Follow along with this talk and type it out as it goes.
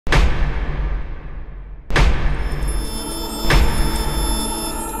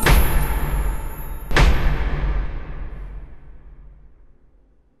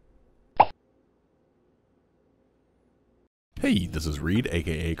Hey, this is Reed,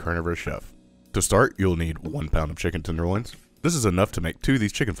 aka Carnivore Chef. To start, you'll need 1 pound of chicken tenderloins. This is enough to make 2 of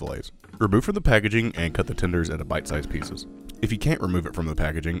these chicken fillets. Remove from the packaging and cut the tenders into bite-sized pieces. If you can't remove it from the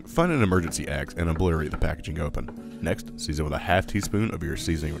packaging, find an emergency axe and obliterate the packaging open. Next, season with a half teaspoon of your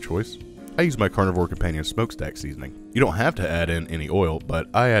seasoning of choice. I use my Carnivore Companion smokestack seasoning. You don't have to add in any oil, but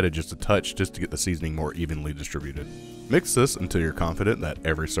I added just a touch just to get the seasoning more evenly distributed. Mix this until you're confident that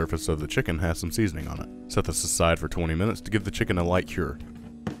every surface of the chicken has some seasoning on it. Set this aside for 20 minutes to give the chicken a light cure.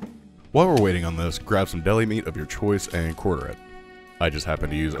 While we're waiting on this, grab some deli meat of your choice and quarter it. I just happen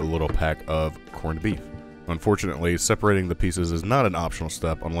to use a little pack of corned beef. Unfortunately, separating the pieces is not an optional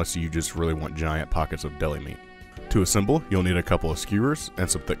step unless you just really want giant pockets of deli meat. To assemble, you'll need a couple of skewers and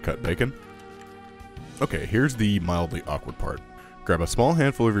some thick cut bacon. Okay, here's the mildly awkward part. Grab a small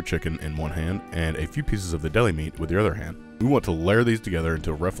handful of your chicken in one hand and a few pieces of the deli meat with your other hand. We want to layer these together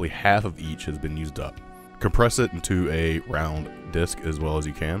until roughly half of each has been used up. Compress it into a round disc as well as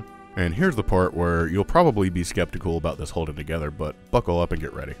you can. And here's the part where you'll probably be skeptical about this holding together, but buckle up and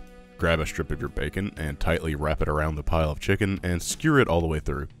get ready. Grab a strip of your bacon and tightly wrap it around the pile of chicken and skewer it all the way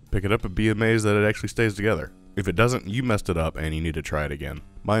through. Pick it up and be amazed that it actually stays together. If it doesn't, you messed it up and you need to try it again.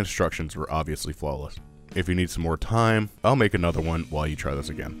 My instructions were obviously flawless. If you need some more time, I'll make another one while you try this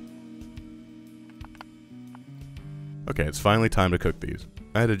again. Okay, it's finally time to cook these.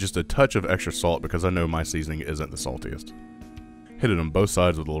 I added just a touch of extra salt because I know my seasoning isn't the saltiest. Hit it on both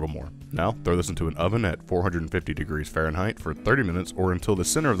sides with a little more. Now, throw this into an oven at 450 degrees Fahrenheit for 30 minutes or until the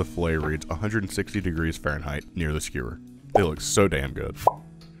center of the fillet reads 160 degrees Fahrenheit near the skewer. They look so damn good.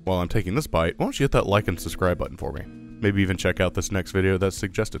 While I'm taking this bite, why don't you hit that like and subscribe button for me? Maybe even check out this next video that's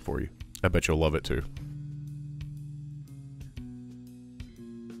suggested for you. I bet you'll love it too.